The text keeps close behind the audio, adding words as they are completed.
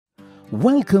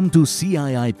Welcome to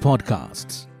CII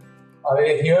Podcasts.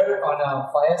 We're here on a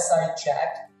fireside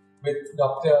chat with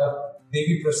Dr.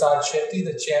 Devi Prasad Shetty,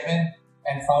 the chairman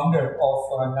and founder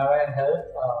of Narayan Health.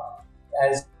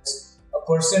 As a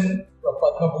person, a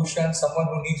Padma Bhushan, someone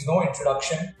who needs no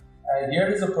introduction, here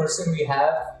is a person we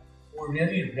have who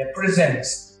really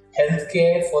represents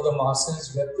healthcare for the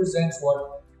masses, represents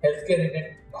what healthcare in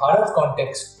a Bharat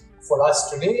context for us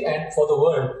today and for the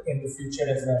world in the future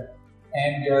as well.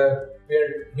 And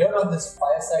we're here on this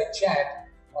fireside chat,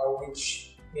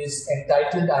 which is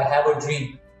entitled "I Have a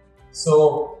Dream."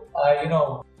 So,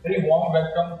 very warm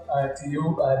welcome to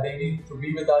you, Devi, to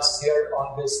be with us here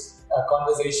on this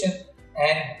conversation.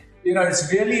 And,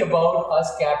 it's really about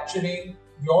us capturing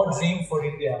your dream for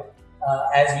India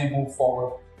as we move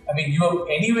forward. I mean, you have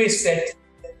anyway set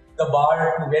the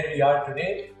bar to where we are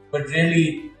today, but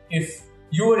really, if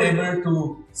you were able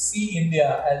to see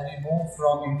India as we move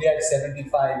from India at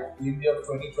 75, the India of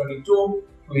 2022,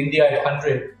 to India at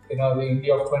 100, the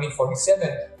India of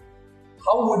 2047,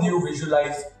 how would you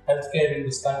visualize healthcare in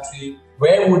this country?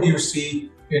 Where would you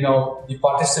see, the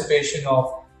participation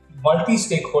of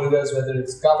multi-stakeholders, whether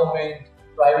it's government,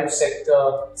 private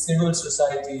sector, civil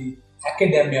society,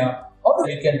 academia, how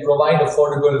we can provide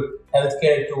affordable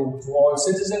healthcare to all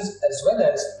citizens, as well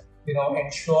as,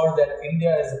 ensure that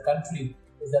India as a country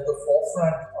is at the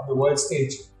forefront on the world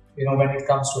stage, when it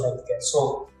comes to healthcare.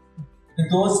 So, with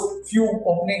those few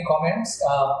opening comments,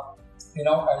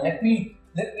 let me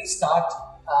start,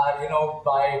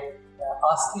 by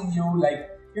asking you,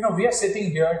 we are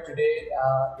sitting here today,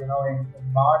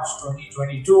 in March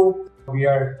 2022. We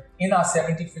are in our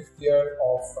 75th year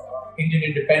of Indian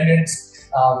independence.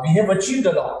 We have achieved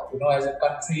a lot, as a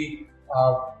country.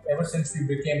 Ever since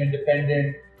we became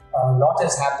independent, a lot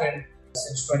has happened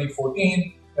since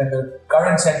 2014, when the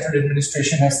current central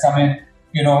administration has come in.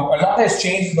 A lot has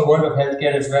changed in the world of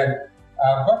healthcare as well.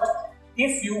 But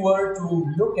if you were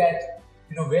to look at,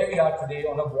 where we are today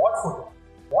on a broad footing,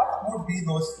 what would be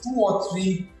those 2 or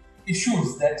 3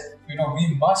 issues that,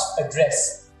 we must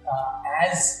address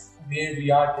as where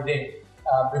we are today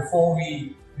before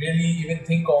we really even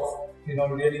think of,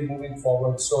 really moving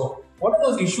forward? So, what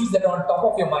are those issues that are on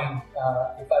top of your mind,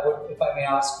 if I may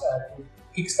ask, to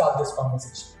kickstart this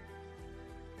conversation?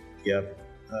 Yeah,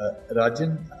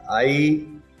 Rajan, I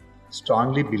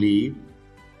strongly believe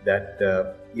that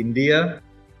India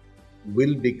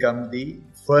will become the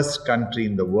first country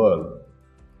in the world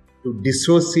to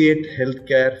dissociate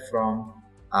healthcare from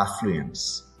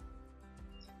affluence.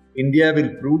 India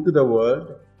will prove to the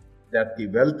world that the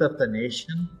wealth of the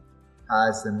nation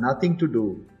has nothing to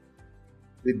do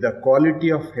with the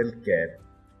quality of healthcare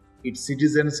its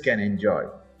citizens can enjoy.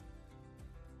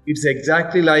 It's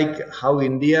exactly like how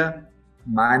India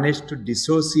managed to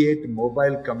dissociate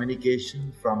mobile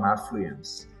communication from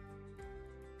affluence.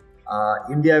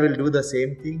 India will do the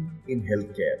same thing in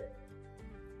healthcare.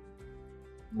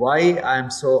 Why I am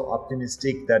so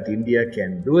optimistic that India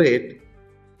can do it?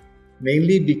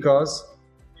 Mainly because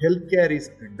healthcare is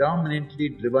predominantly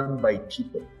driven by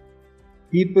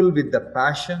people with the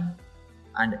passion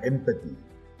and empathy.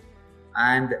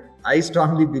 And I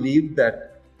strongly believe that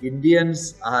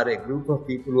Indians are a group of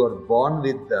people who are born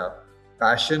with the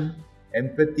passion,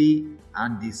 empathy,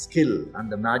 and the skill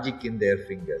and the magic in their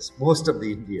fingers. Most of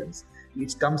the Indians,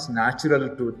 it comes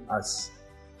natural to us.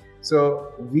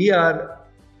 So we are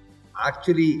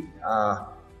actually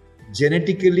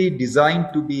genetically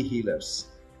designed to be healers.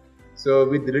 So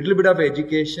with a little bit of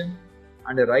education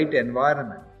and a right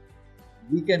environment,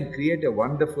 we can create a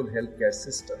wonderful healthcare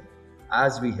system,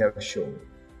 as we have shown.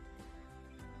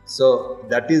 So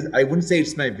that is, I wouldn't say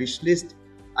it's my wish list.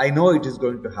 I know it is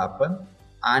going to happen,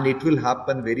 and it will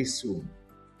happen very soon.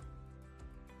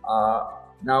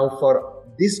 Now, for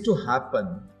this to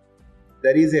happen,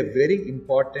 there is a very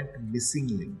important missing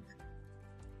link.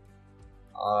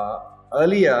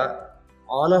 Earlier,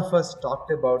 all of us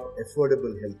talked about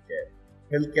affordable healthcare.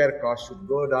 Healthcare costs should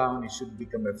go down, it should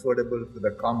become affordable to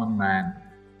the common man.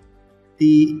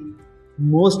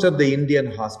 Most of the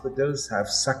Indian hospitals have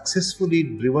successfully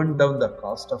driven down the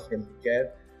cost of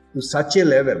healthcare to such a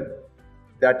level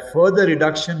that further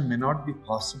reduction may not be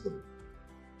possible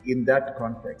in that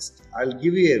context. I'll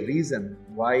give you a reason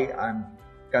why I'm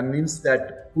convinced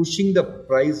that pushing the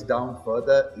price down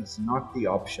further is not the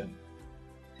option.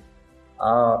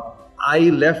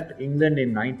 I left England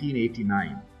in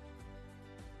 1989,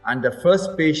 and the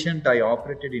first patient I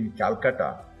operated in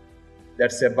Calcutta,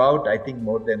 that's about, I think,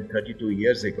 more than 32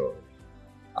 years ago,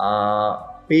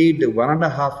 paid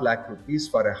 1.5 lakh rupees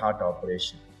for a heart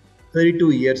operation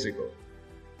 32 years ago.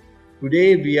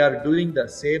 Today we are doing the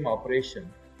same operation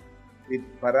with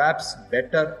perhaps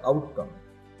better outcome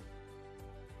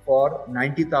for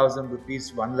 90,000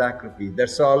 rupees, 1 lakh rupees.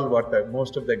 That's all what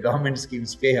most of the government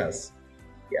schemes pay us.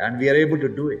 And we are able to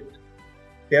do it.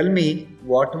 Tell me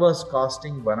what was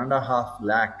costing 1.5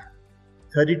 lakh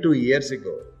 32 years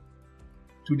ago.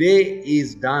 Today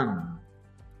is done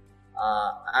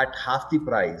at half the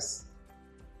price.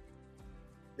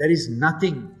 There is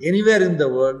nothing anywhere in the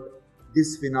world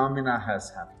this phenomena has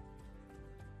happened.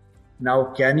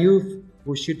 Now, can you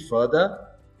push it further?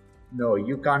 No,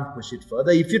 you can't push it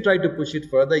further. If you try to push it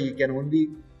further, you can only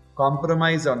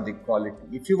compromise on the quality.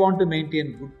 If you want to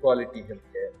maintain good quality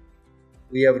healthcare,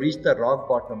 we have reached the rock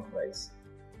bottom price.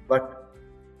 But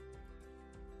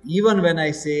even when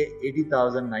I say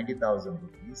 80,000, 90,000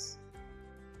 rupees,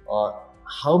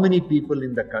 how many people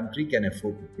in the country can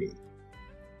afford to pay?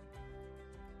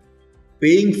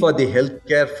 Paying for the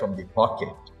healthcare from the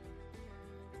pocket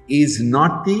is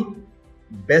not the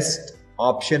best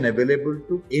option available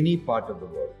to any part of the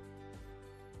world.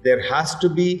 There has to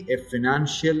be a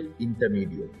financial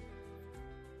intermediary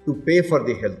to pay for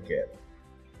the healthcare.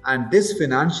 And this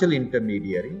financial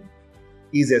intermediary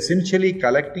is essentially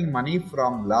collecting money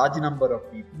from large number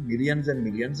of people, millions and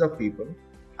millions of people,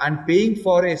 and paying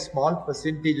for a small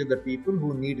percentage of the people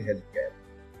who need healthcare.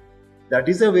 That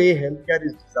is the way healthcare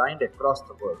is designed across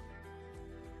the world.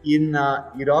 In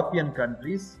European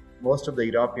countries, most of the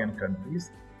European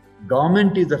countries,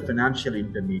 government is a financial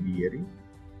intermediary.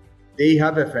 They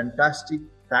have a fantastic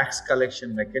tax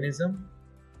collection mechanism,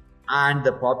 and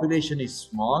the population is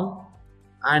small,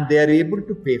 and they are able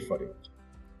to pay for it.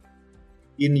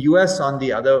 In US, on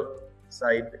the other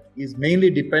side, is mainly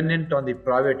dependent on the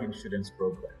private insurance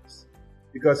programs.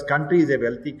 Because country is a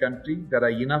wealthy country, there are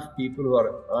enough people who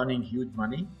are earning huge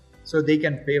money, so they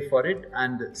can pay for it,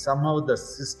 and somehow the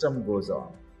system goes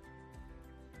on.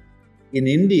 In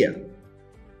India,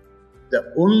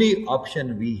 the only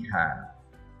option we have,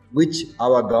 which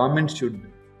our government should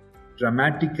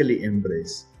dramatically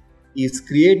embrace, is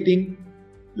creating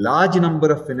large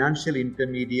number of financial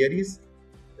intermediaries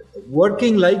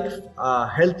working like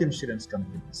health insurance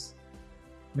companies.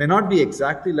 May not be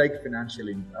exactly like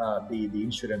the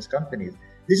insurance companies.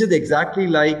 This is exactly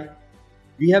like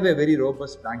we have a very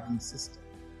robust banking system,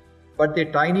 but the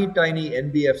tiny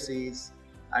NBFCs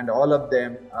and all of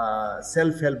them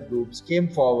self-help groups came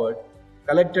forward,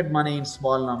 collected money in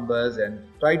small numbers and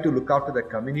tried to look after the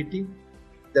community.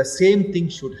 The same thing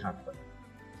should happen.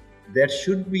 There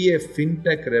should be a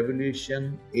fintech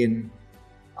revolution in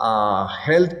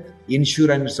health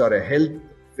insurance or a health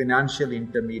financial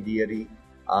intermediary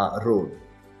role.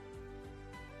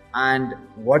 And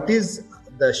what is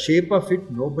the shape of it,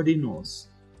 nobody knows.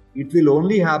 It will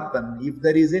only happen if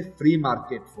there is a free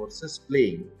market forces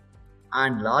playing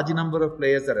and large number of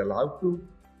players are allowed to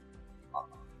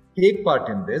take part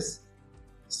in this.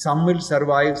 Some will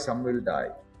survive, some will die.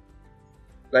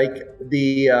 Like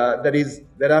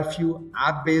there are few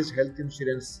app-based health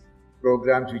insurance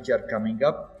programs which are coming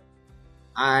up,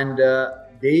 and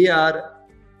they are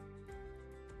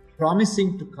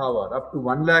promising to cover up to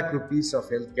 1 lakh rupees of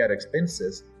healthcare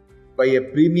expenses by a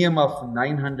premium of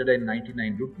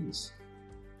 999 rupees.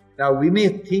 Now we may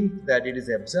think that it is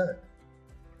absurd,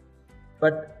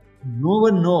 but no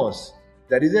one knows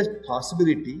there is a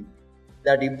possibility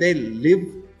that if they live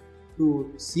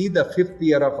to see the 5th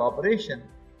year of operation,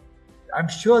 I'm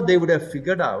sure they would have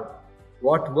figured out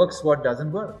what works, what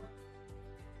doesn't work.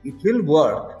 It will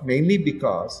work mainly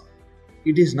because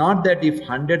it is not that if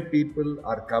 100 people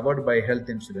are covered by a health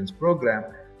insurance program,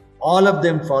 all of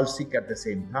them fall sick at the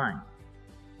same time.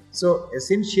 So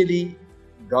essentially,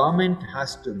 government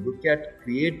has to look at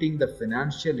creating the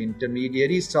financial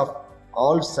intermediaries of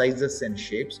all sizes and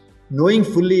shapes, knowing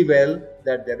fully well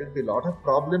that there will be a lot of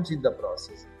problems in the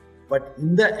process. But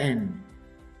in the end,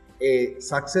 a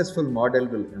successful model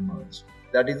will emerge.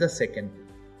 That is the second thing.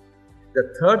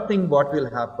 The third thing, what will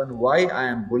happen, why I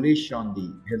am bullish on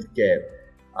the healthcare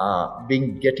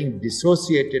getting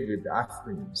dissociated with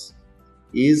affluence,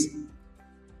 is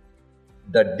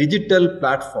the digital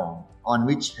platform on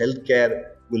which healthcare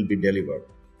will be delivered.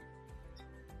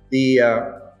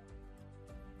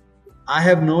 I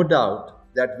have no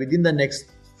doubt that within the next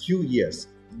few years,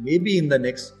 maybe in the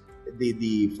next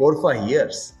the 4 or 5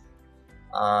 years,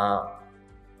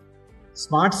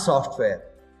 smart software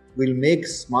will make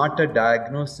smarter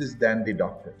diagnosis than the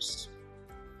doctors.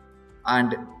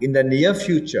 And in the near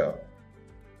future,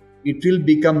 it will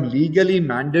become legally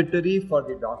mandatory for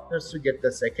the doctors to get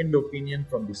the second opinion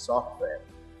from the software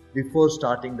before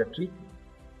starting the treatment.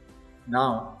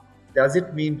 Now, does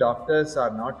it mean doctors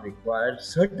are not required?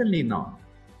 Certainly not.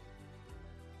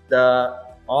 The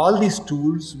all these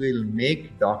tools will make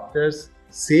doctors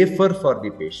safer for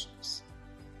the patients.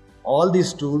 All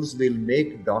these tools will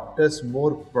make doctors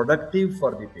more productive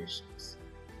for the patients.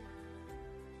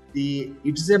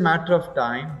 It's a matter of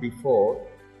time before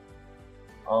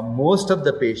most of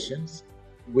the patients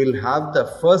will have the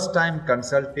first time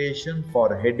consultation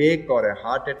for a headache or a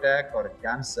heart attack or a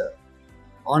cancer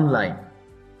online.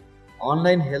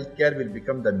 Online healthcare will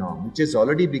become the norm, which has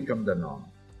already become the norm.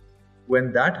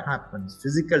 When that happens,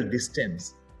 physical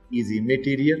distance is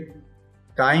immaterial,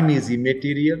 time is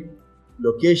immaterial,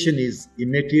 location is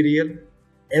immaterial,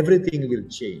 everything will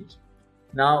change.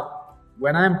 Now,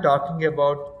 when I'm talking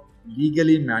about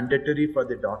legally mandatory for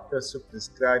the doctors to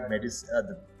prescribe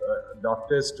medicine,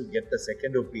 doctors to get the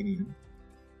second opinion,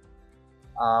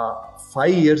 5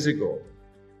 years ago,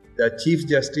 the Chief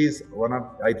Justice,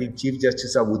 Chief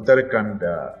Justice of Uttarakhand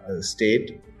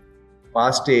state,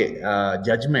 passed a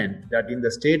judgment that in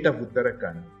the state of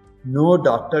Uttarakhand, no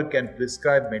doctor can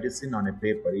prescribe medicine on a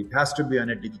paper. It has to be on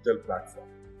a digital platform.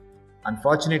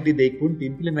 Unfortunately, they couldn't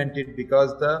implement it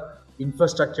because the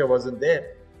infrastructure wasn't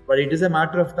there. But it is a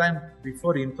matter of time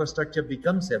before infrastructure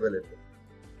becomes available.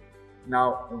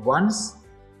 Now, once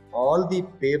all the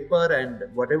paper and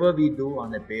whatever we do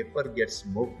on a paper gets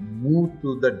moved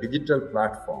to the digital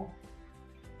platform,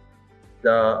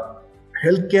 the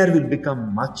healthcare will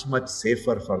become much, much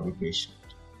safer for the patient.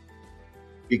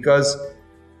 Because a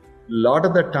lot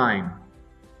of the time,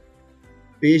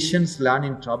 patients land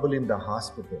in trouble in the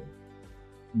hospital,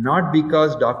 not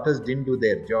because doctors didn't do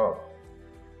their job.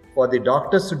 For the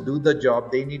doctors to do the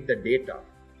job, they need the data.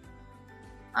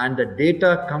 And the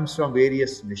data comes from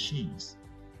various machines.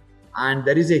 And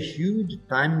there is a huge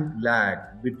time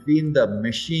lag between the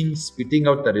machine spitting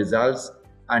out the results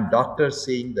and doctors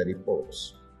seeing the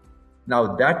reports.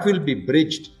 Now that will be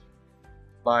bridged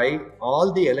by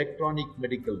all the electronic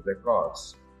medical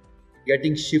records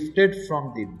getting shifted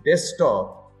from the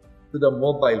desktop to the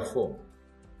mobile phone.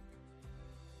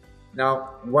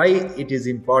 Now, why it is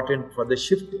important for the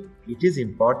shifting? It is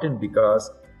important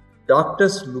because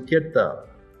doctors look at the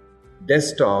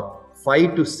desktop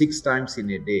 5 to 6 times in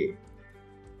a day,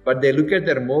 but they look at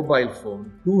their mobile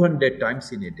phone 200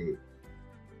 times in a day.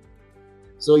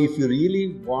 So if you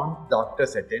really want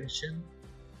doctors' attention,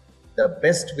 the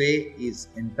best way is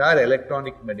entire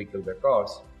electronic medical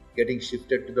records getting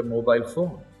shifted to the mobile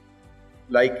phone.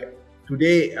 Like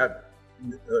today,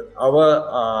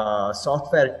 our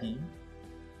software team,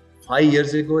 5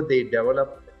 years ago, they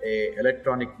developed a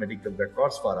electronic medical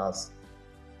records for us,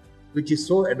 which is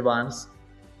so advanced.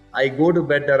 I go to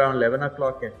bed around 11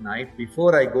 o'clock at night.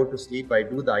 Before I go to sleep, I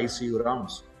do the ICU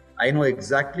rounds. I know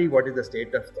exactly what is the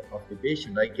state of the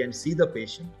patient. I can see the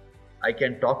patient. I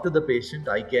can talk to the patient.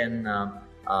 I can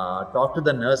talk to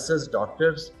the nurses,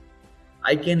 doctors.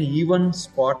 I can even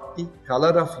spot the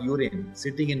color of urine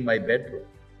sitting in my bedroom.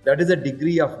 That is a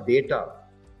degree of data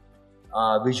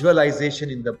visualization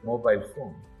in the mobile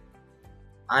phone.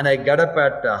 And I get up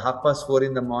at 4:30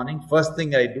 in the morning. First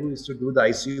thing I do is to do the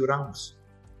ICU rounds.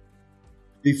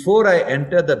 Before I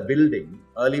enter the building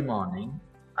early morning,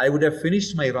 I would have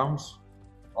finished my rounds.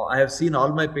 I have seen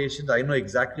all my patients. I know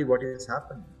exactly what is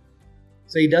happening.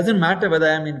 So it doesn't matter whether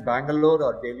I am in Bangalore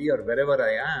or Delhi or wherever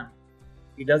I am.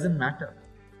 It doesn't matter.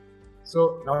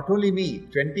 So not only me,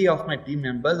 20 of my team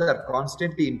members are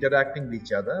constantly interacting with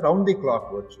each other round the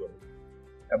clock virtually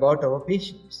about our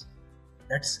patients.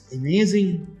 That's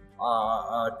amazing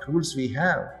tools we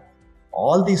have.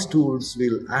 All these tools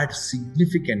will add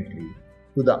significantly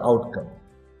to the outcome.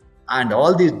 And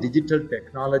all these digital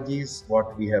technologies,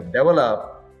 what we have developed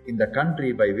in the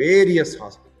country by various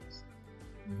hospitals,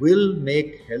 will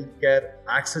make healthcare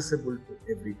accessible to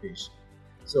every patient.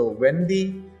 So when the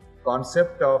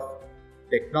concept of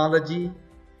technology,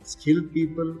 skilled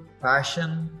people,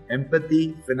 passion, empathy,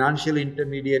 financial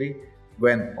intermediary,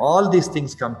 when all these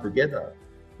things come together,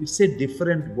 it's a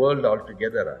different world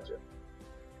altogether, Rajan.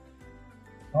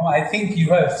 No, I think you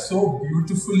have so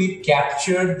beautifully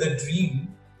captured the dream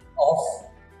of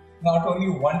not only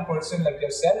one person like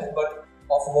yourself, but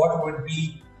of what would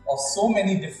be of so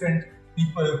many different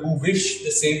people who wish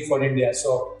the same for India.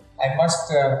 So I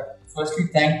must firstly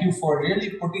thank you for really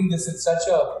putting this in such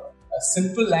a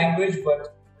simple language,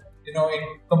 but in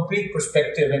complete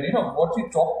perspective. And what you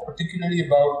talk particularly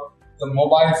about the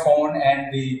mobile phone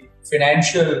and the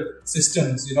financial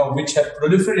systems, which have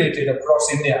proliferated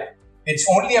across India. It's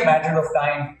only a matter of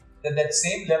time that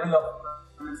same level of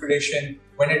proliferation,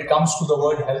 when it comes to the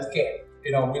word healthcare,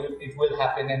 it will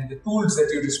happen. And the tools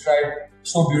that you described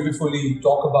so beautifully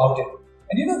talk about it.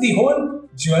 And the whole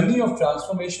journey of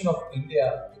transformation of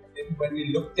India, when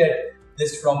we looked at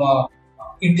this from a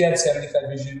India at 75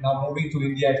 vision, now moving to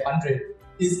India at 100,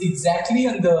 is exactly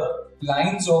on the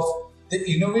lines of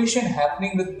the innovation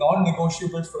happening with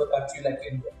non-negotiables for a country like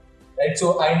India. Right?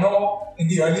 So I know in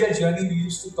the earlier journey, we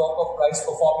used to talk of price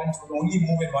performance would only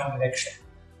move in one direction,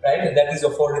 right? And that is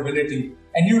affordability.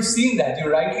 And you've seen that.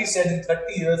 You rightly said in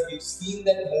 30 years, we've seen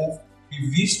that move.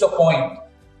 We've reached a point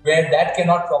where that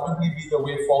cannot probably be the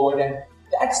way forward. And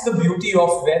that's the beauty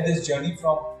of where this journey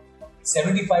from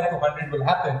 75 to 100 will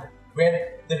happen,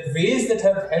 where the ways that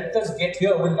have helped us get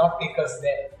here will not take us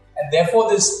there. And therefore,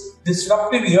 this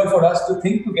disruptive year for us to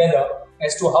think together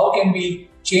as to how can we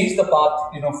change the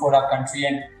path, for our country.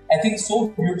 And I think so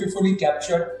beautifully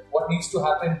captured what needs to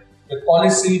happen with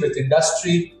policy, with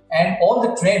industry, and all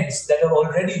the trends that are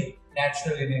already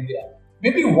natural in India.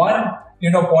 Maybe one,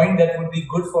 point that would be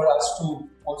good for us to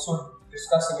also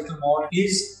discuss a little more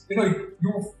is, you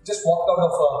just walked out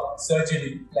of a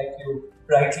surgery, like you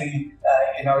rightly,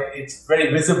 it's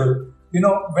very visible.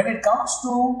 When it comes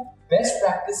to best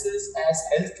practices as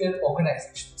healthcare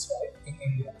organizations, right, in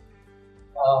India,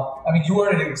 you are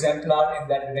an exemplar in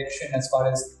that direction as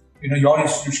far as, your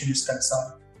institution is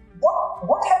concerned.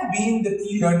 What have been the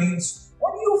key learnings?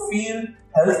 What do you feel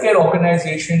healthcare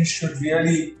organizations should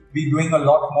really be doing a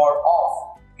lot more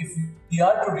of if we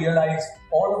are to realize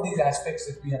all of these aspects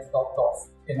that we have talked of,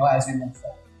 as we move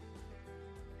forward?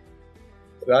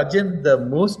 Rajan, the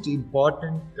most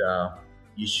important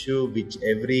issue which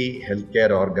every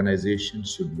healthcare organization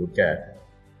should look at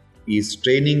is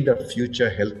training the future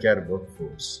healthcare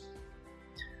workforce.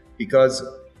 Because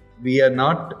we are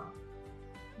not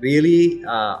really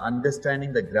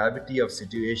understanding the gravity of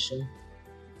situation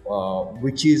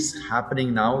which is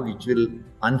happening now, which will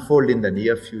unfold in the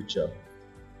near future.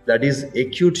 That is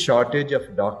acute shortage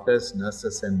of doctors,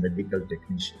 nurses and medical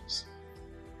technicians.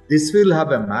 This will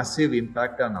have a massive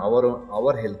impact on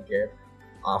our healthcare,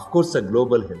 of course the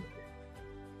global healthcare.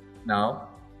 Now,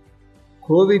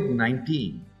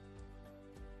 COVID-19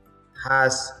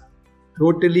 has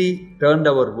totally turned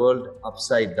our world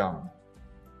upside down.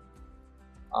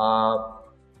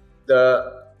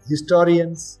 The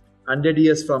historians 100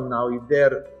 years from now, if they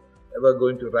are ever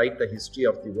going to write the history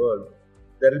of the world,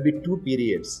 there will be two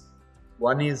periods.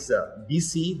 One is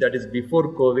BC, that is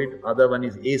before COVID, other one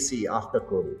is AC, after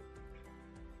COVID.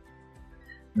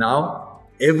 Now,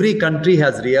 every country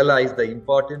has realized the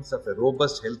importance of a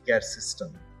robust healthcare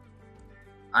system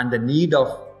and the need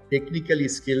of technically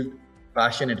skilled,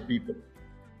 passionate people.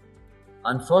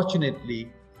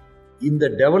 Unfortunately, in the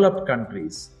developed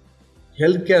countries,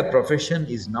 healthcare profession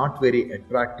is not very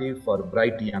attractive for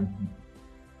bright young people.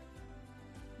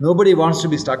 Nobody wants to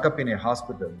be stuck up in a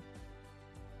hospital,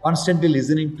 constantly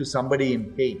listening to somebody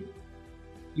in pain.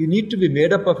 You need to be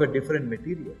made up of a different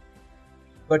material.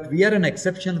 But we are an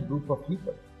exceptional group of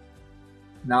people.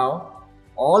 Now,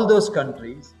 all those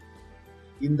countries,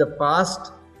 in the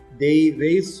past, they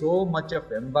raised so much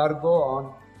of embargo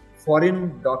on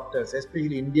foreign doctors,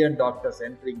 especially Indian doctors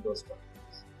entering those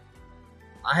countries.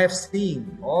 I have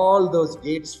seen all those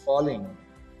gates falling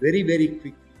very, very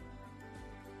quickly.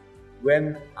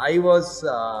 When I was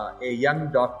a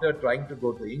young doctor trying to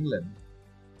go to England,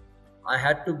 I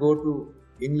had to go to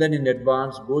England in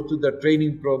advance, go to the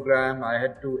training program, I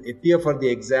had to appear for the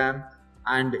exam,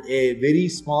 and a very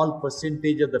small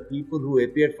percentage of the people who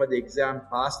appeared for the exam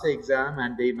passed the exam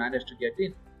and they managed to get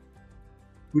in.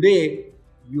 Today,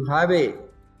 you have a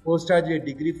postgraduate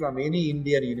degree from any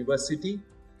Indian university,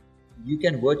 you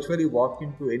can virtually walk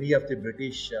into any of the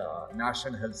British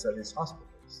National Health Service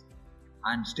hospitals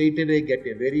and straight away get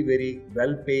a very, very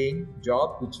well-paying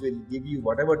job which will give you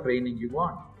whatever training you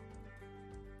want.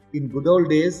 In good old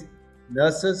days,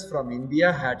 nurses from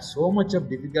India had so much of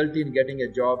difficulty in getting a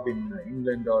job in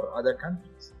England or other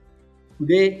countries.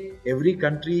 Today, every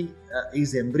country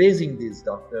is embracing these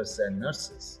doctors and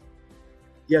nurses.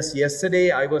 Yes, yesterday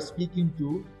I was speaking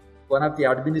to one of the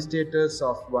administrators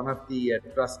of one of the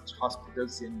trust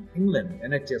hospitals in England,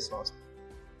 NHS hospital.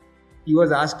 He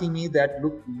was asking me that,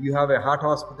 look, you have a heart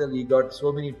hospital, you got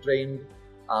so many trained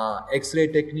X-ray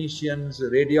technicians,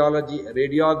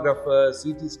 radiographers,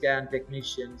 CT scan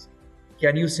technicians.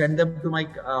 Can you send them to my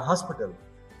hospital?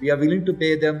 We are willing to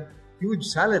pay them huge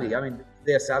salary. I mean,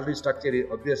 their salary structure is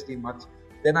obviously much.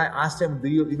 Then I asked them,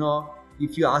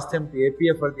 if you ask them to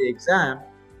appear for the exam,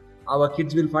 our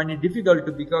kids will find it difficult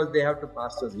because they have to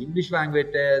pass those English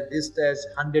language test, this test,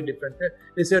 100 different tests.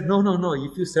 They said, no.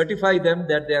 If you certify them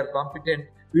that they are competent,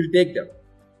 we'll take them.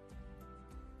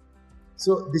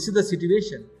 So this is the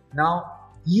situation. Now,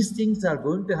 these things are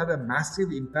going to have a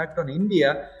massive impact on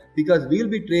India because we'll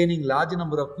be training large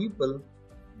number of people.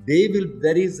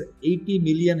 There is 80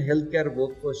 million healthcare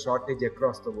workforce shortage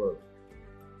across the world.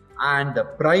 and the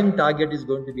prime target is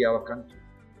going to be our country.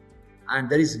 And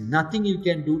there is nothing you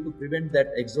can do to prevent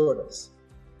that exodus.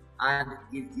 And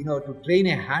to train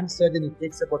a hand surgeon, it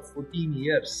takes about 14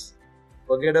 years.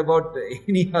 Forget about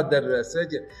any other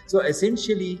surgeon. So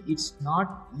essentially, it's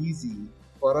not easy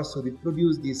for us to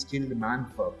reproduce these skilled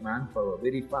manpower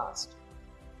very fast.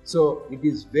 So it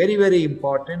is very, very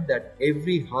important that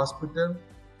every hospital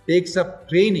takes up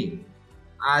training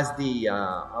as the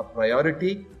a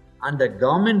priority, and the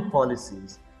government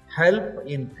policies help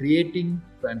in creating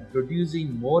and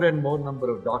producing more and more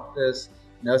number of doctors,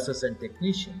 nurses and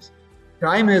technicians.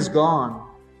 Time has gone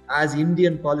as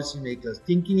Indian policymakers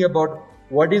thinking about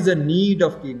what is the need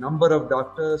of the number of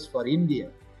doctors for India.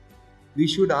 We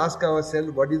should ask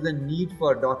ourselves what is the need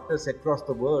for doctors across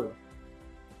the world,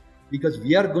 because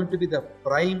we are going to be the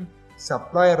prime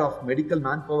supplier of medical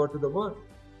manpower to the world.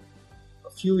 A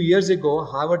few years ago,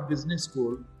 Harvard Business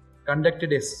School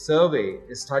conducted a survey,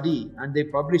 a study, and they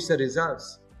published the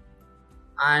results.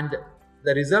 And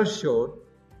the results showed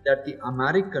that the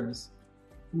Americans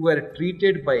who were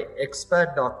treated by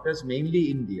expat doctors,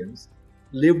 mainly Indians,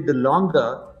 lived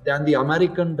longer than the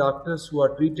American doctors who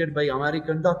are treated by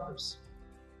American doctors.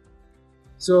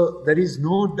 So there is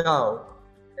no doubt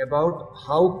about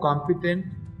how competent,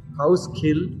 how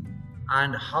skilled,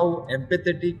 and how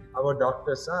empathetic our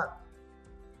doctors are.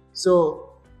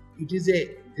 So it is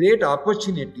a great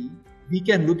opportunity. We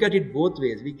can look at it both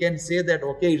ways. We can say that,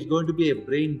 okay, it's going to be a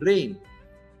brain drain.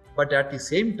 But at the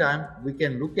same time, we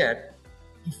can look at,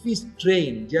 if we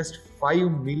train just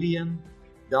 5 million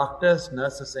doctors,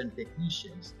 nurses, and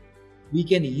technicians, we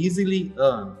can easily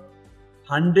earn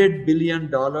 $100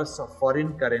 billion of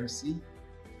foreign currency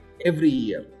every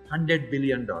year. $100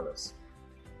 billion.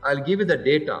 I'll give you the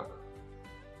data.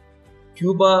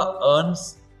 Cuba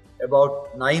earns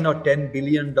about $9 or $10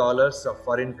 billion of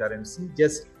foreign currency.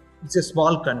 It's a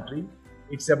small country.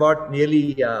 It's about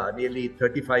nearly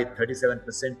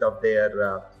 35-37% of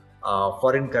their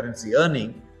foreign currency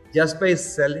earning, just by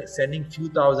sending few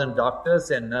thousand doctors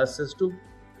and nurses to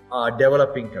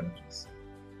developing countries.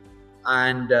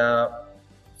 And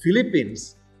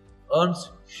Philippines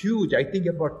earns huge, I think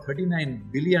about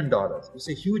 $39 billion. It's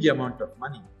a huge amount of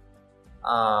money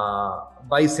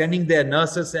by sending their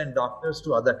nurses and doctors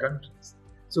to other countries.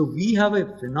 So we have a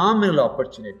phenomenal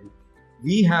opportunity.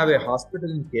 We have a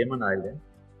hospital in Cayman Island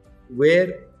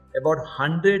where about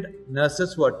 100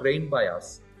 nurses who are trained by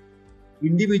us,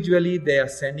 individually they are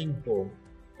sending home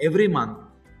every month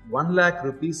 1 lakh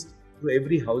rupees to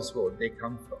every household they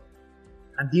come from.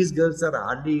 And these girls are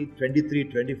hardly 23,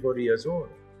 24 years old.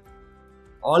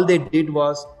 All they did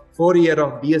was 4 years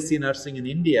of BSc nursing in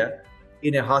India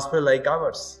in a hospital like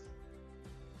ours.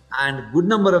 And good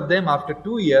number of them, after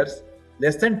 2 years,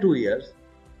 less than 2 years,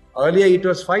 earlier it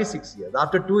was 5-6 years.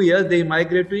 After 2 years, they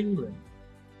migrate to England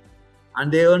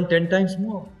and they earn 10 times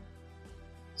more.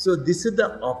 So this is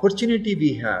the opportunity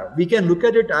we have. We can look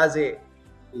at it as a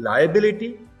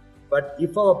liability, but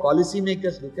if our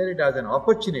policymakers look at it as an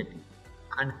opportunity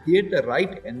and create the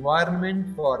right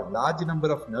environment for large number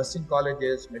of nursing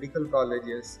colleges, medical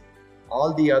colleges,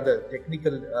 all the other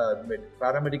technical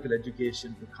paramedical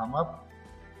education to come up,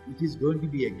 it is going to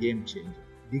be a game changer.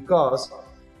 Because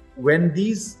when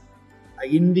these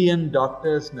Indian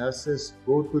doctors, nurses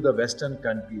go to the Western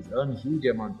countries, earn huge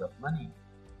amount of money,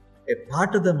 a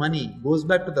part of the money goes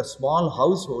back to the small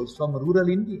households from rural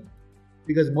India,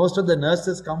 because most of the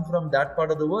nurses come from that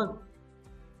part of the world.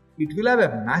 It will have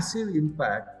a massive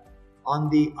impact on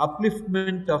the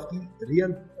upliftment of the real,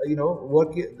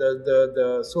 work,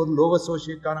 the lower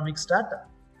socioeconomic strata.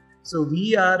 So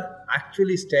we are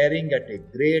actually staring at a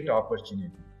great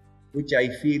opportunity, which I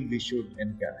feel we should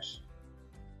encash.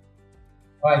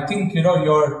 I think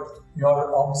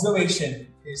your observation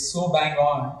is so bang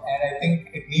on, and I think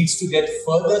it needs to get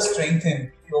further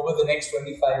strengthened over the next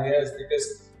 25 years,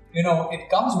 because it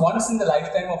comes once in the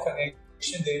lifetime of a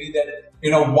nation, Devi, that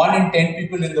 1 in 10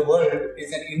 people in the world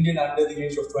is an Indian under the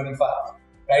age of 25.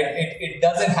 Right? It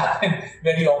doesn't happen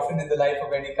very often in the life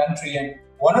of any country. And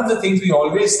one of the things we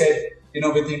always said,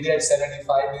 with India at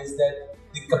 75 is that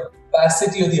the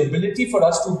capacity or the ability for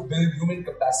us to build human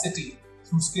capacity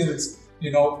through skills,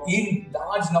 in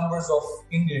large numbers of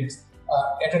Indians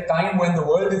at a time when the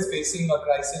world is facing a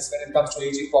crisis when it comes to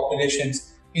aging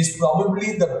populations, is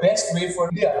probably the best way for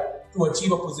India to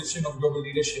achieve a position of global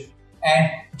leadership.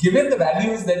 And given the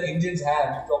values that Indians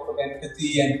have, you talk of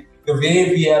empathy and the way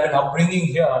we have an upbringing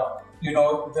here,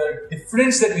 the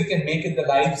difference that we can make in the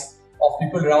lives of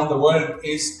people around the world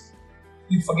is,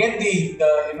 you forget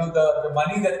the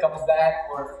money that comes back,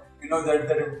 or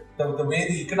the way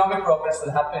the economic progress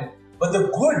will happen. But the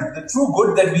good, the true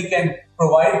good that we can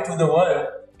provide to the world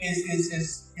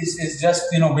is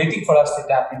just waiting for us to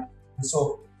tap into.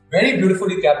 So very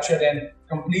beautifully captured and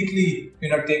completely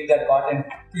take that part. And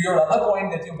to your other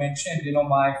point that you mentioned,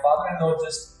 my father-in-law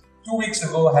just 2 weeks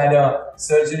ago had a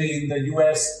surgery in the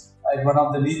US at one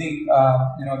of the leading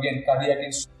again cardiac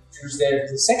institutes there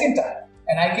the second time.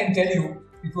 And I can tell you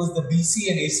it was the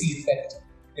BC and AC effect.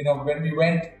 When we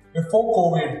went before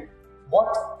COVID,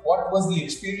 what was the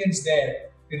experience there?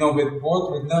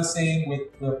 With nursing,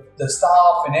 with the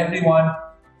staff and everyone,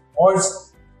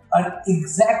 was an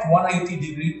exact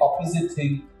 180-degree opposite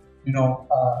thing.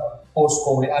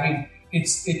 Post-COVID. I mean,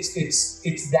 it's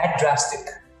that drastic,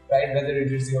 right? Whether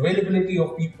it is the availability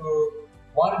of people,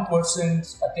 one person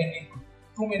attending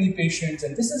too many patients,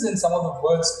 and this is in some of the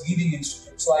world's leading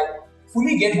institutes. So I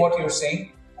fully get what you're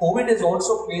saying. COVID has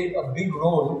also played a big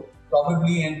role,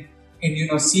 probably in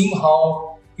seeing how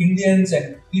Indians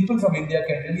and people from India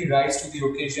can really rise to the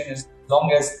occasion as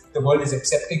long as the world is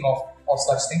accepting of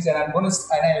such things. And I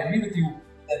agree with you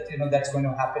that that's going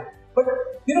to happen. But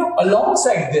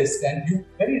alongside this, and you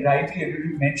very rightly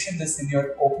mentioned this in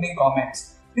your opening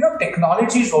comments,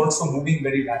 technology is also moving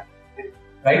very rapidly,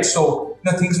 right? So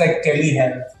things like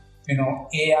telehealth,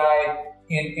 AI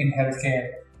in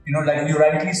healthcare, like you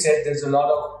rightly said, there's a lot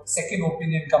of second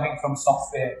opinion coming from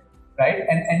software, right?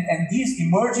 And these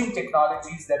emerging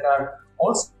technologies that are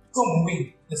also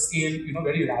moving the scale,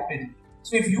 very rapidly.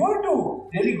 So if you were to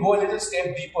really go a little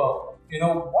step deeper,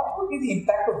 what would be the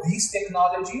impact of these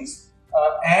technologies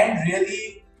and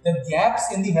really the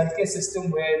gaps in the healthcare system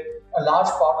where a large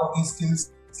part of these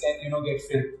skills can, get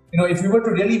filled? If you were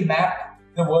to really map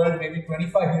the world maybe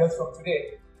 25 years from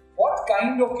today, what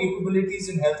kind of capabilities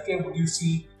in healthcare would you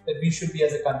see that we should be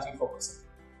as a country focusing?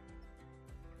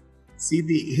 See,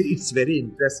 it's very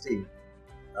interesting.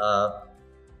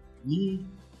 We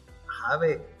have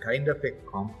a kind of a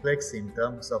complex in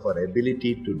terms of our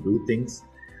ability to do things.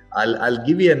 I'll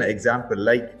give you an example.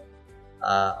 Like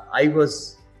I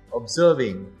was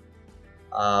observing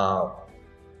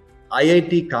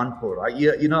IIT Kanpur.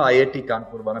 IIT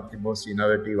Kanpur, one of the most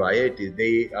innovative IITs.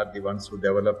 They are the ones who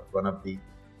developed one of the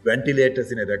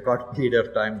ventilators in a record period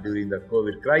of time during the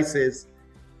COVID crisis,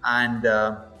 and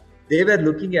they were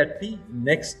looking at the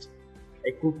next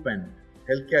equipment,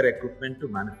 healthcare equipment to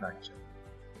manufacture.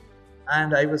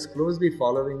 And I was closely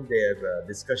following their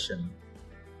discussion.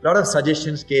 A lot of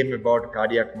suggestions came about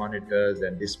cardiac monitors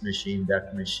and this machine,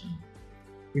 that machine.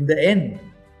 In the end,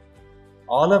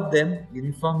 all of them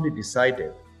uniformly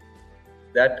decided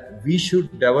that we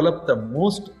should develop the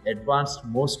most advanced,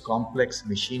 most complex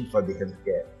machine for the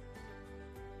healthcare.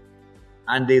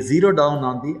 And they zeroed down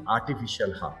on the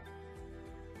artificial heart.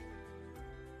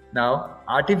 Now,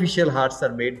 artificial hearts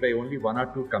are made by only 1 or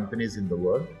 2 companies in the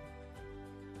world.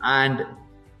 And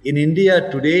in India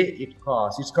today,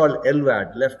 it's called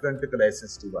LVAD, left ventricle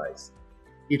assist device.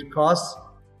 It costs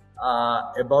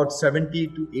about 70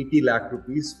 to 80 lakh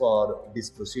rupees for this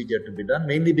procedure to be done,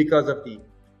 mainly because of the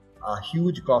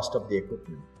huge cost of the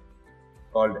equipment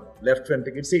called left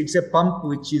ventricle. It's a pump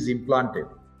which is implanted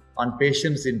on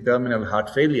patients in terminal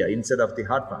heart failure instead of the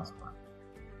heart transplant.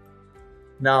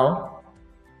 Now,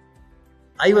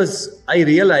 I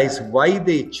realized why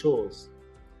they chose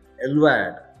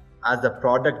LVAD as the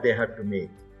product they had to make.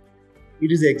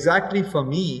 It is exactly, for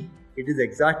me, it is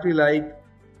exactly like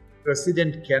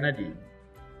President Kennedy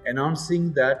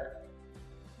announcing that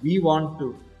we want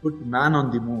to put man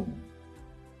on the moon.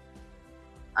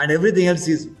 And everything else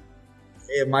is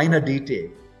a minor detail.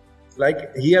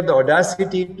 Like he had the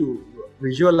audacity to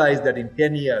visualize that in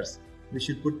 10 years, we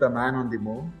should put the man on the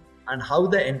moon, and how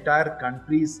the entire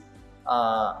country's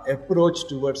approach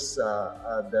towards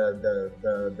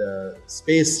the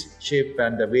spaceship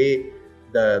and the way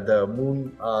the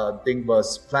moon thing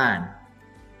was planned.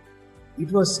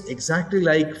 It was exactly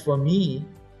like, for me,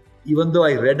 even though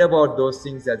I read about those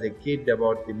things as a kid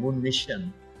about the moon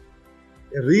mission,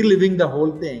 reliving the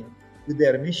whole thing with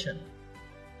their mission.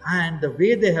 And the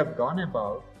way they have gone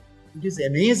about, it is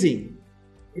amazing.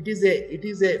 It is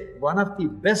one of the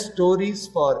best stories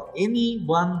for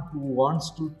anyone who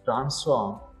wants to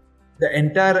transform the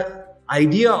entire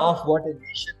idea of what a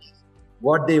nation is,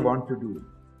 what they want to do.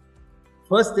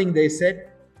 First thing they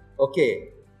said,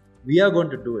 okay, we are going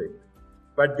to do it.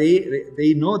 But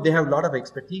they know they have a lot of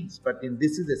expertise, but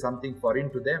this is something foreign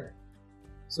to them.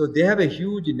 So they have a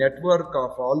huge network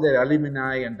of all their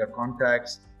alumni and the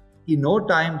contacts. In no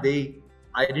time, they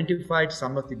identified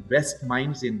some of the best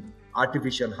minds in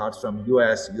artificial hearts from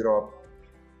US, Europe,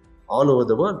 all over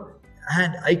the world.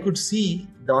 And I could see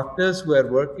doctors who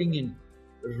are working in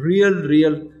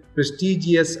real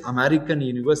prestigious American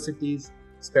universities,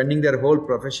 spending their whole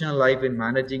professional life in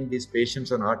managing these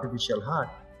patients on artificial heart,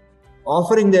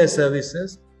 offering their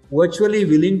services, virtually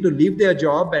willing to leave their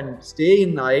job and stay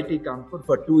in IIT Kanpur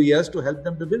for 2 years to help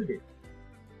them to build it.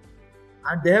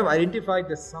 And they have identified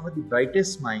that some of the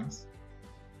brightest minds,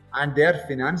 and they are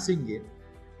financing it.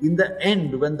 In the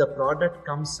end, when the product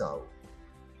comes out,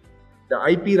 the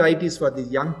IP right is for these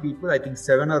young people, I think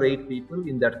 7 or 8 people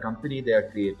in that company they are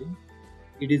creating.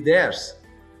 It is theirs.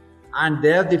 And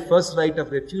they have the first right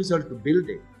of refusal to build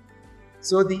it.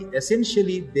 So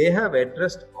essentially, they have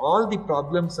addressed all the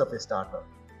problems of a startup.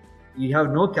 You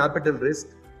have no capital risk.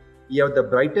 You have the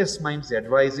brightest minds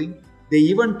advising. They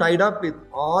even tied up with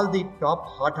all the top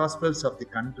heart hospitals of the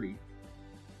country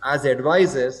as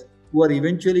advisors who are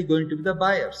eventually going to be the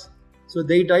buyers. So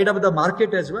they tied up the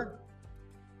market as well.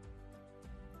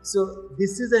 So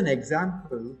this is an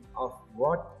example of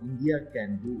what India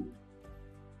can do.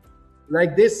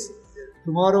 Like this,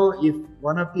 tomorrow if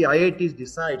one of the IITs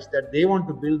decides that they want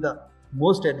to build the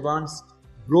most advanced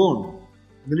drone,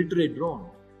 military drone,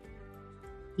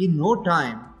 in no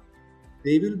time,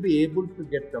 they will be able to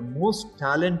get the most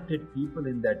talented people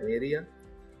in that area,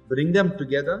 bring them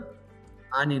together,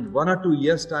 and in 1 or 2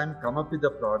 years' time come up with a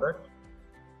product.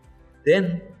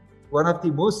 Then one of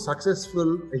the most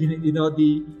successful,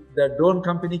 the drone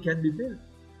company can be built.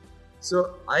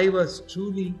 So I was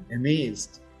truly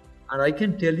amazed, and I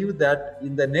can tell you that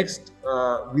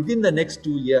within the next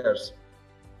 2 years,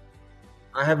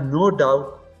 I have no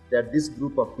doubt that this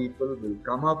group of people will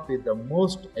come up with the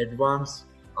most advanced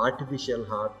artificial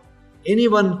heart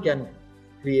anyone can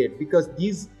create, because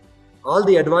all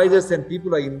the advisors and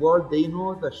people are involved, they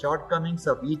know the shortcomings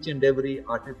of each and every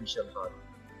artificial heart,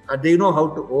 and they know how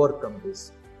to overcome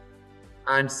this.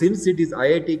 And since it is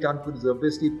IIT Kanpur is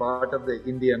obviously part of the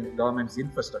Indian government's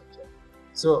infrastructure,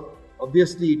 so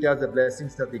obviously it has the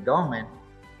blessings of the government,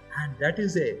 and that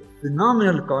is a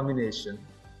phenomenal combination,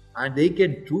 and they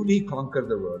can truly conquer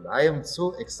the world. I am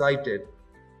so excited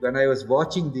when I was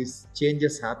watching these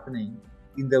changes happening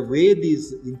in the way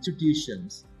these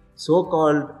institutions,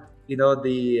 so-called,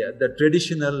 the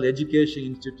traditional education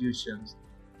institutions,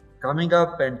 coming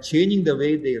up and changing the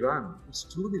way they run. It's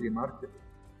truly remarkable.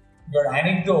 Your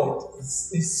anecdote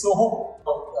is so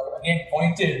again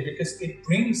pointed because it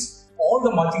brings all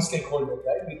the multi-stakeholders,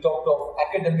 right? We talked of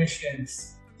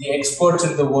academicians, the experts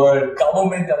in the world,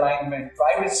 government alignment,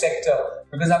 private sector,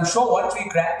 because I'm sure once we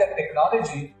crack that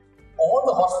technology, all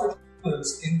the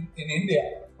hospitals in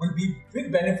India will be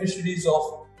big beneficiaries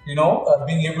of,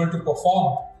 being able to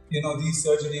perform, these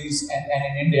surgeries and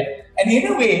in India. And in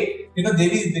a way,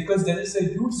 because there is a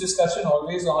huge discussion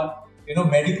always on,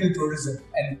 medical tourism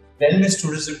and wellness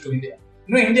tourism to India.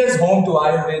 India is home to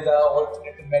Ayurveda,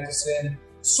 alternative medicine,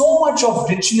 so much of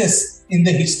richness in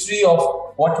the history of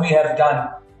what we have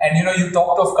done. And, you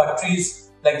talked of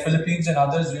countries like Philippines and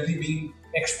others really being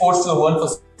exports to the world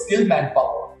for skilled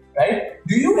manpower. Right?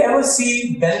 Do you ever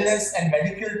see wellness and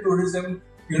medical tourism,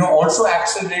 also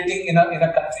accelerating in a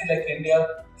country like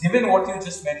India, given what you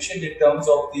just mentioned in terms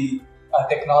of the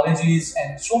technologies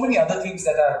and so many other things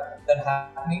that are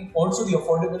happening, also the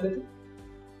affordability?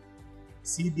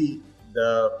 See,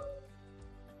 the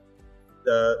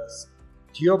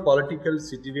geopolitical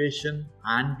situation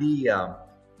and the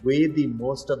way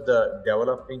most of the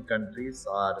developing countries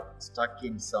are stuck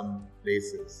in some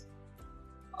places.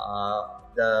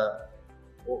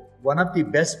 One of the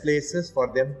best places for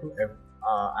them to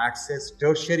access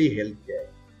tertiary healthcare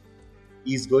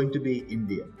is going to be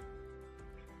India.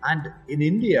 And in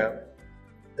India,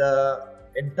 the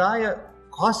entire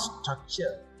cost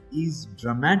structure is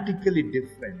dramatically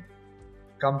different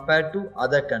compared to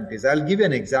other countries. I'll give you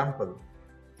an example.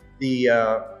 The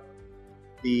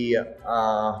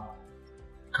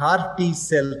CAR T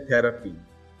cell therapy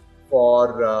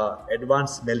for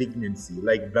advanced malignancy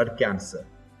like blood cancer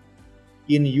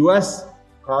in US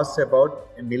costs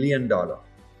about $1 million.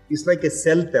 It's like a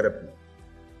cell therapy,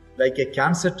 like a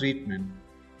cancer treatment,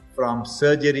 from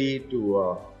surgery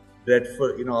to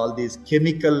dreadful, all these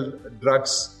chemical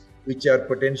drugs which are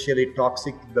potentially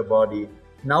toxic to the body.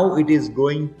 Now it is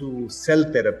going to cell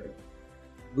therapy,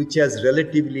 which has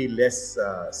relatively less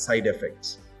side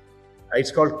effects.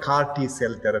 It's called CAR T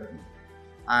cell therapy,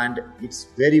 and it's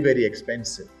very, very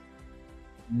expensive.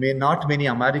 Not many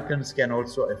Americans can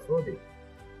also afford it.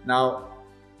 Now,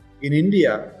 in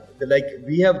India,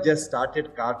 we have just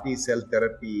started CAR T cell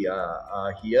therapy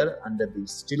here,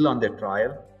 still on the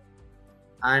trial,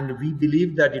 and we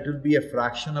believe that it will be a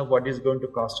fraction of what is going to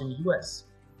cost in US.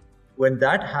 When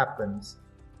that happens,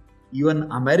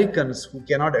 even Americans who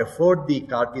cannot afford the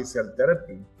CAR T cell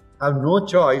therapy have no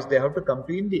choice, they have to come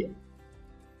to India.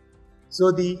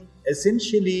 So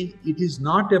essentially, it is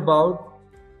not about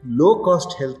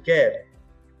low-cost healthcare.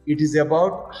 It is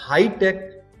about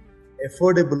high-tech,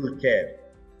 affordable care,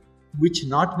 which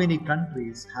not many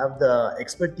countries have the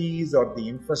expertise or the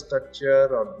infrastructure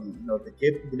or the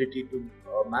capability to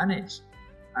manage.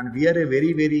 And we are a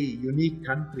very, very unique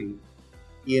country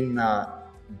in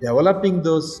developing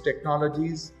those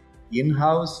technologies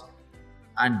in-house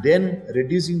and then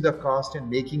reducing the cost and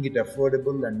making it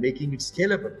affordable and making it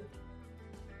scalable.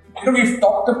 We've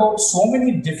talked about so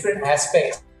many different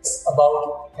aspects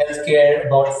about healthcare,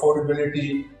 about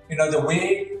affordability, the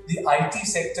way the IT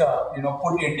sector,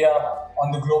 put India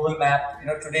on the global map.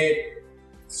 Today,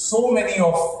 so many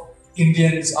of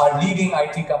Indians are leading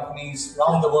IT companies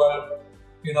around the world.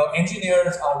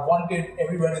 Engineers are wanted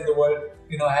everywhere in the world,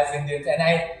 as Indians.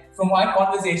 And from my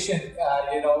conversation,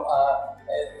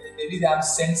 maybe I'm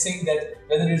sensing that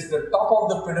whether it's the top of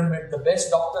the pyramid, the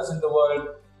best doctors in the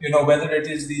world, whether it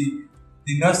is the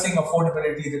nursing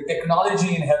affordability, the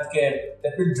technology in healthcare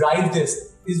that will drive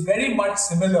this is very much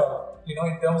similar,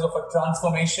 in terms of a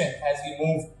transformation as we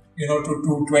move,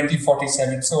 to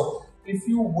 2047. So if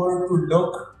you were to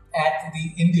look at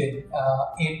the Indian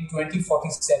in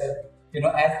 2047,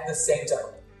 as the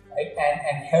center, right,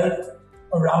 and health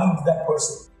around that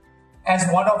person as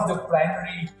one of the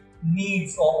primary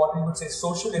needs, or what we would say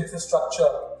social infrastructure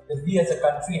that we as a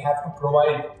country have to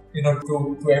provide,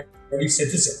 to every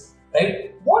citizen,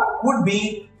 right? What would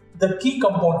be the key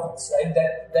components, right,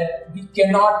 that we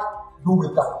cannot do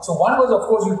without? So one was, of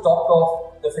course, you talked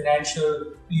of the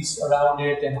financial piece around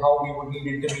it and how we would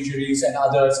need intermediaries and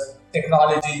others,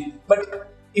 technology.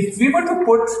 But if we were to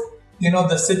put,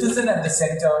 the citizen at the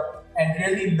center and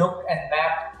really look and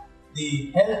map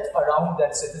the health around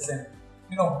that citizen,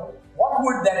 what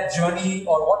would that journey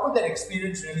or what would that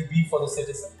experience really be for the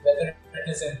citizen? Whether it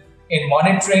is in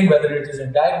monitoring, whether it is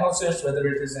in diagnosis, whether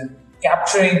it is in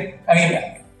capturing.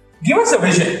 Give us a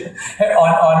vision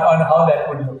on how that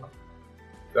would look.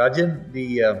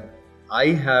 Rajan, I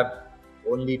have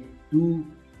only two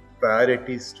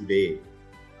priorities today,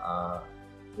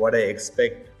 what I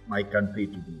expect my country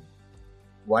to do.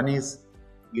 One is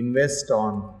invest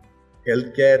on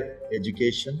healthcare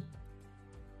education,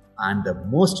 and the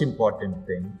most important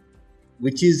thing,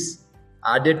 which is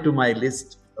added to my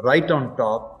list right on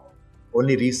top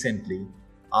only recently,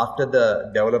 after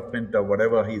the development of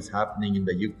whatever is happening in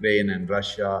the Ukraine and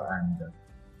Russia, and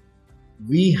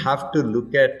we have to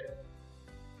look at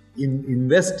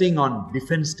investing on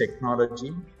defense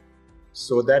technology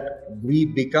so that we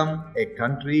become a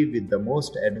country with the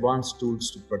most advanced tools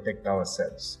to protect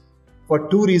ourselves. For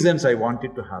two reasons I want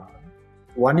it to happen.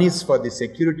 One is for the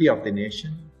security of the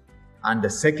nation, and the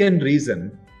second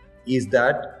reason is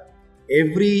that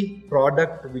every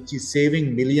product which is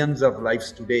saving millions of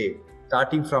lives today,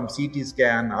 starting from CT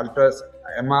scan,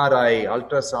 MRI,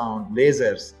 ultrasound,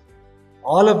 lasers,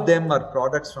 all of them are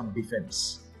products from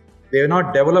defense. They are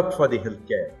not developed for the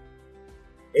healthcare.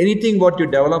 Anything what you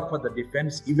develop for the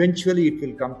defense, eventually it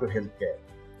will come to healthcare.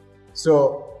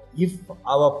 So if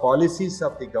our policies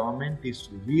of the government is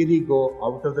to really go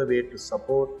out of the way to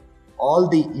support all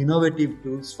the innovative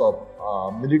tools for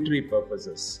military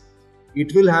purposes,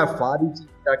 it will have far-reaching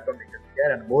impact on the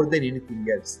healthcare, and more than anything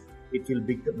else, it will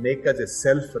make us a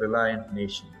self-reliant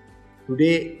nation.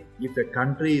 Today, if a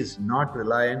country is not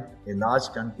reliant, a large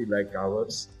country like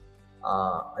ours,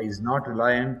 is not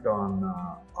reliant on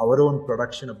our own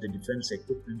production of the defense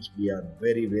equipment, we are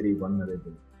very, very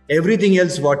vulnerable. Everything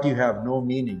else what you have no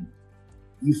meaning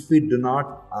if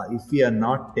we are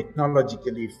not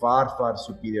technologically far, far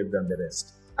superior than the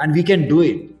rest. And we can do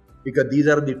it because these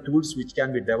are the tools which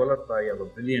can be developed by our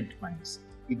brilliant minds.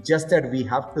 It's just that we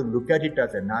have to look at it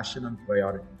as a national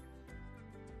priority.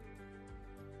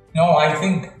 No, I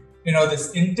think,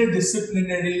 this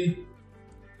interdisciplinary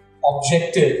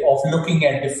objective of looking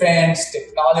at defense,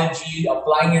 technology,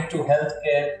 applying it to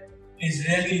healthcare is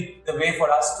really the way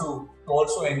for us to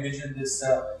also envision this.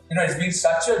 It's been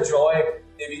such a joy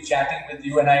to be chatting with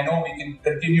you, and I know we can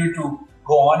continue to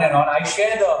go on and on. I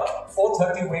share the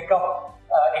 4:30 wake up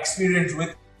experience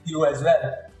with you as well,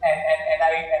 and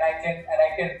I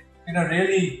can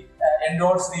really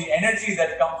endorse the energy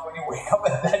that comes when you wake up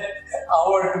at that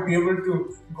hour to be able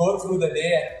to go through the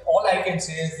day. And all I can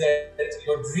say is that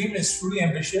your dream is truly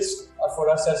ambitious for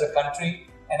us as a country.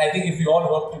 And I think if we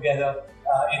all work together,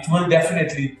 it will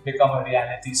definitely become a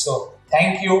reality. So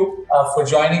thank you for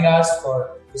joining us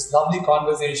for this lovely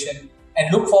conversation,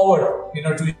 and look forward,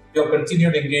 to your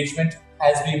continued engagement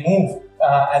as we move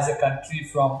as a country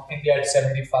from India at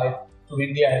 75 to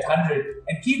India at 100,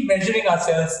 and keep measuring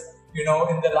ourselves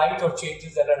in the light of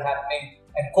changes that are happening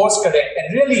and course correct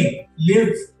and really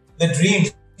live the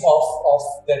dreams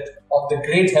of the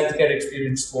great healthcare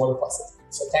experience to all of us.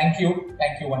 So thank you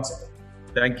once again.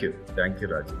 Thank you,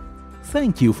 Rajan.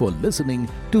 Thank you for listening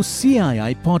to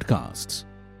CII Podcasts.